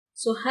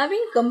So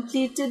having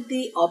completed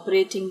the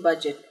operating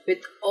budget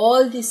with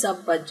all the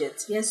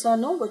sub-budgets, yes or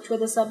no? Which were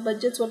the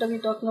sub-budgets? What are we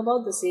talking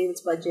about? The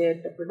sales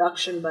budget, the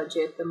production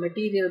budget, the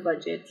material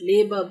budget,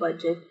 labor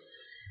budget,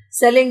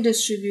 selling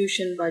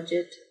distribution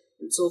budget,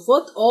 and so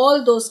forth.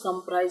 All those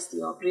comprise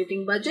the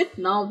operating budget.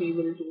 Now we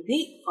will do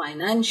the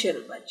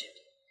financial budget.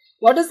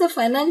 What does the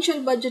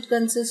financial budget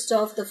consist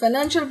of? The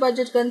financial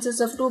budget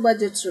consists of two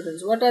budget,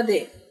 students. What are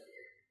they?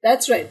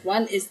 That's right.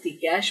 One is the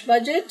cash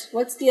budget.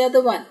 What's the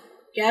other one?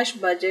 Cash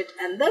budget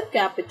and the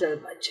capital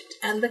budget.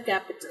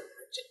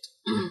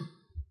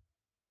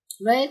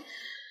 Right?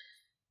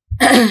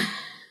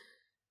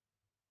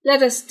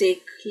 Let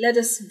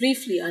us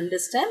briefly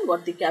understand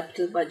what the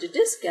capital budget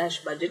is,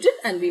 cash budgeted,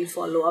 and we'll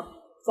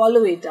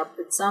follow it up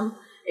with some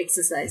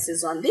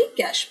exercises on the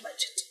cash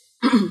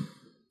budget.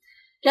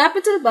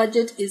 Capital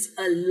budget is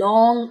a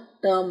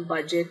long-term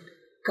budget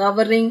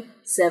covering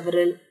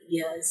several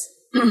years.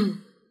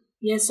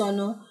 Yes or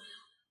no?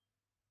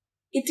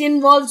 It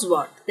involves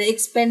what? The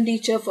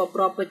expenditure for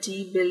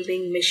property,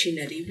 building,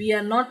 machinery. We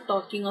are not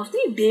talking of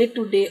the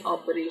day-to-day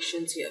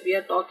operations here. We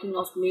are talking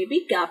of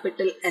maybe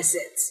capital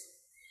assets.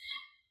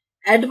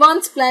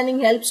 Advanced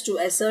planning helps to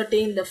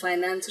ascertain the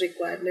finance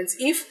requirements.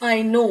 If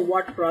I know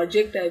what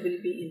project I will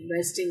be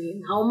investing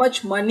in, how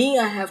much money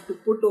I have to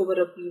put over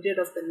a period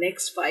of the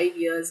next 5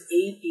 years,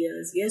 8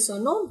 years, yes or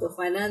no, the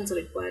finance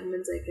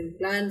requirements I can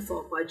plan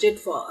for, budget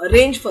for,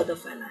 arrange for the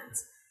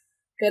finance.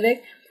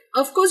 Correct?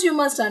 Of course, you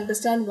must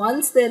understand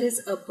once there is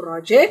a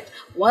project,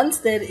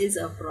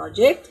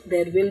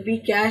 there will be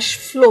cash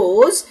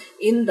flows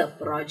in the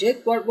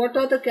project. What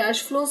are the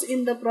cash flows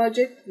in the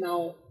project?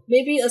 Now,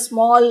 maybe a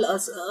small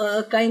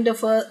kind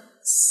of a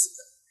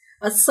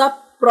sub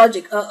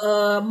project.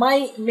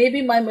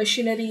 Maybe my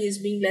machinery is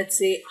being, let's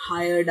say,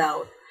 hired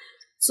out.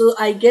 So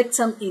I get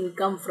some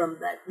income from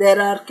that. There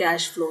are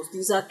cash flows.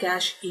 These are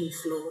cash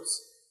inflows.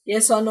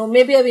 Yes or no?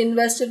 Maybe I've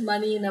invested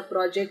money in a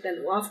project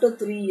and after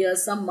 3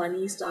 years, some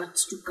money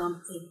starts to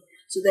come in.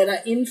 So there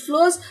are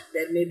inflows,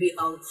 there may be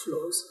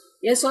outflows.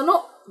 Yes or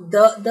no?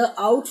 The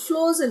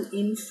outflows and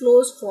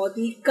inflows for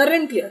the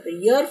current year, the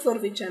year for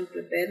which I'm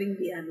preparing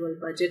the annual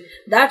budget,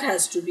 that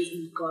has to be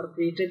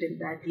incorporated in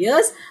that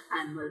year's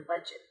annual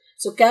budget.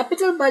 So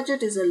capital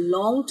budget is a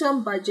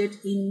long-term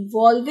budget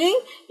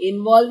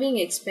involving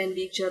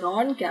expenditure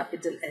on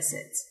capital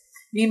assets.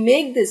 We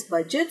make this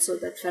budget so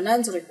that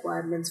finance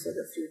requirements for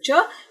the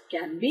future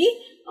can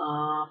be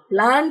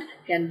planned,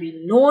 can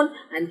be known,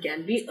 and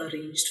can be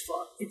arranged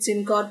for. It's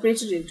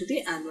incorporated into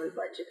the annual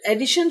budget.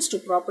 Additions to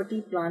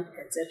property, plant,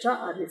 etc.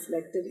 are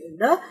reflected in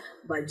the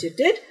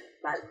budgeted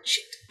balance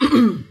sheet.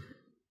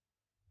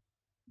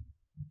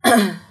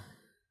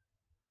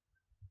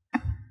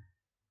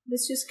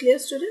 This is clear,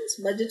 students?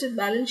 Budgeted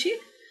balance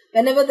sheet.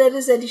 Whenever there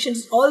is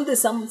additions, all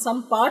this,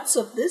 some parts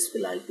of this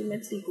will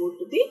ultimately go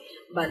to the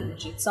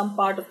balance sheet. Some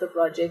part of the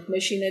project,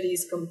 machinery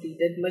is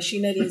completed,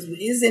 machinery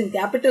is in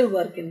capital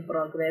work in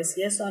progress,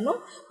 yes or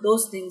no?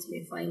 Those things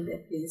may find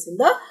their place in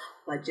the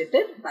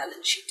budgeted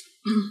balance sheet.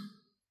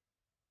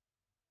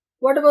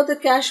 What about the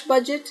cash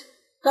budget?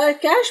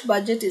 Cash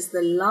budget is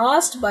the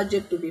last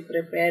budget to be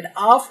prepared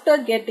after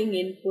getting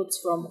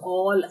inputs from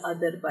all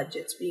other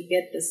budgets. We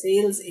get the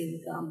sales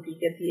income, we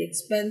get the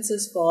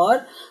expenses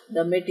for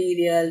the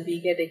material, we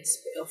get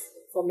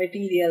for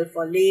material,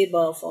 for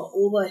labor, for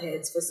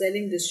overheads, for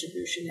selling,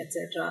 distribution,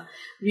 etc.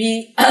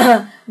 We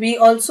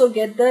also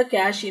get the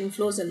cash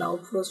inflows and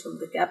outflows from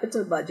the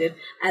capital budget,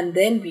 and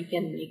then we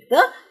can make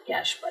the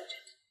cash budget.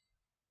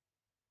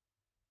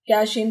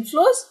 Cash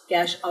inflows,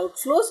 cash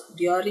outflows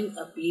during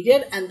a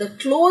period, and the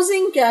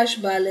closing cash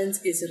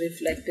balance is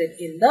reflected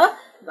in the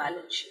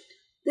balance sheet.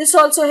 This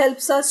also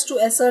helps us to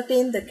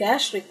ascertain the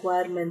cash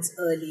requirements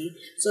early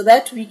so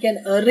that we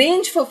can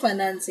arrange for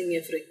financing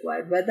if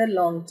required, whether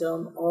long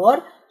term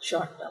or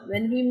short term.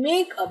 When we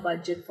make a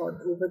budget for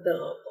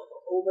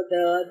over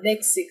the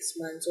next 6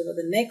 months, over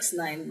the next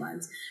 9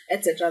 months,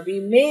 etc., we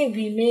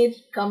may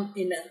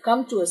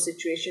come to a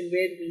situation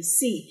where we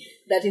see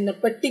that in a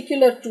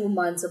particular 2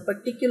 months, a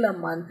particular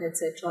month,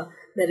 etc.,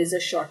 there is a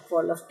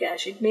shortfall of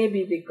cash. It may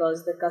be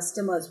because the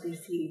customers we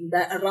feel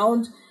that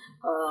around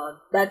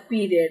that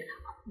period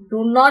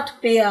do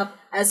not pay up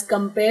as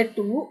compared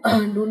to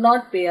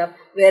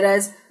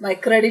whereas my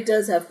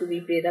creditors have to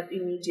be paid up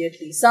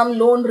immediately. Some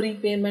loan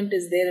repayment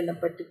is there in a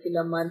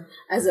particular month,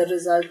 as a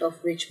result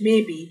of which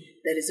maybe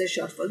there is a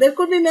shortfall. There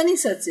could be many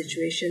such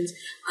situations,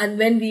 and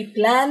when we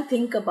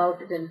think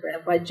about it in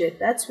budget,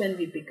 that's when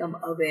we become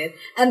aware,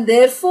 and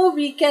therefore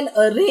we can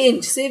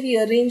arrange, say we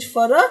arrange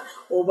for a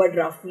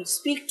overdraft. We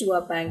speak to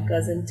our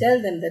bankers and tell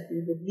them that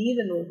we would need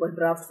an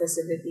overdraft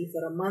facility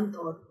for a month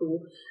or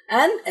two,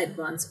 and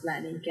advance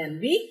planning can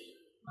be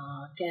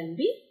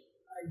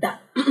done.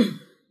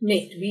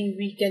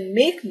 We can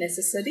make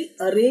necessary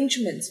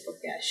arrangements for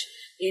cash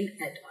in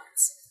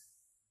advance.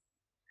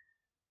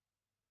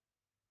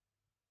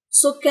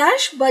 So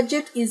cash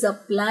budget is a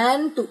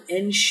plan to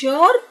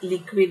ensure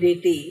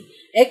liquidity.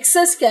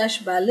 Excess cash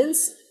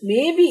balance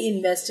may be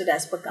invested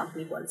as per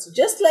company policy.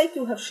 Just like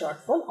you have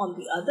shortfall, on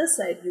the other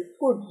side, you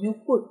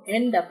could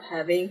end up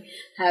having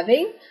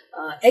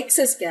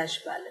excess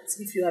cash balance.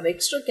 If you have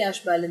extra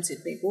cash balance,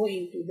 it may go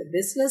into the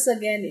business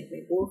again, it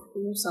may go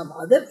to some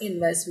other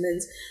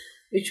investments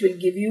which will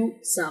give you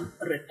some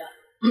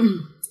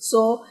return.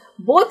 So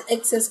both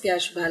excess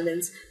cash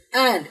balance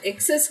and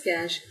excess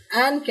cash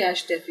and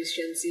cash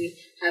deficiency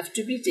have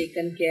to be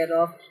taken care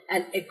of,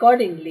 and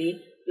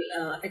accordingly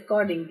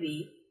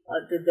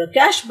the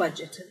cash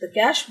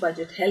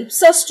budget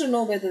helps us to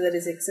know whether there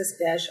is excess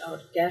cash or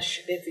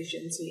cash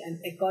deficiency, and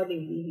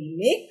accordingly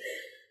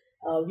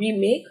we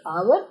make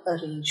our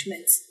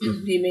arrangements.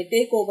 We may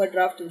take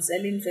overdraft and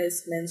sell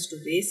investments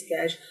to raise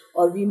cash,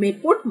 or we may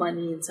put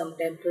money in some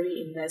temporary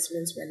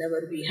investments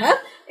whenever we have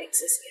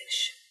excess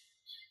cash.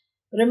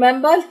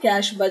 Remember,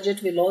 cash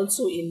budget will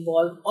also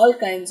involve all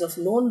kinds of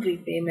loan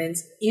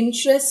repayments,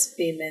 interest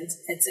payments,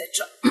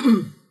 etc.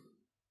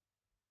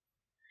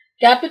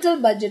 Capital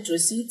budget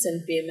receipts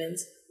and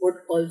payments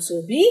would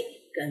also be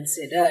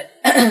considered.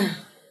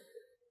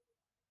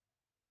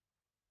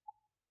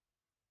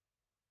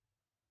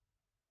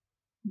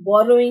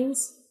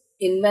 Borrowings,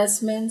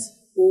 investments,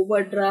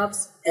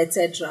 overdrafts,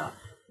 etc.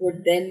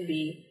 would then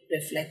be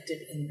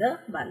reflected in the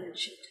balance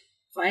sheet.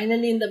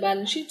 Finally, in the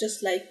balance sheet,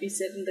 just like we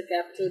said in the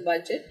capital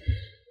budget,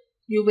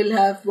 you will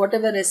have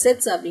whatever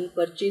assets are being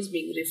purchased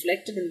being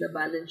reflected in the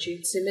balance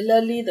sheet.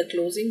 Similarly, the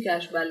closing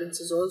cash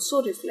balance is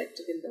also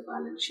reflected in the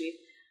balance sheet.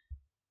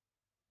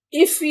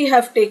 If we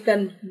have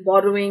taken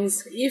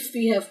borrowings, if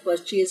we have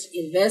purchased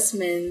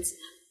investments,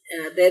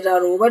 there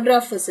are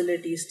overdraft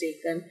facilities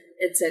taken,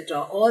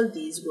 etc. All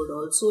these would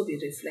also be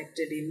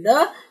reflected in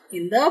the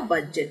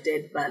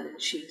budgeted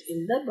balance sheet.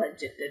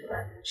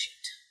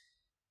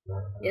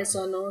 Yes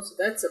or no? So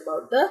that's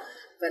about the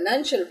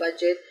financial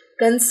budget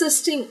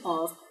consisting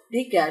of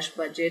the cash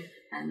budget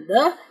and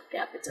the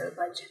capital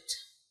budget.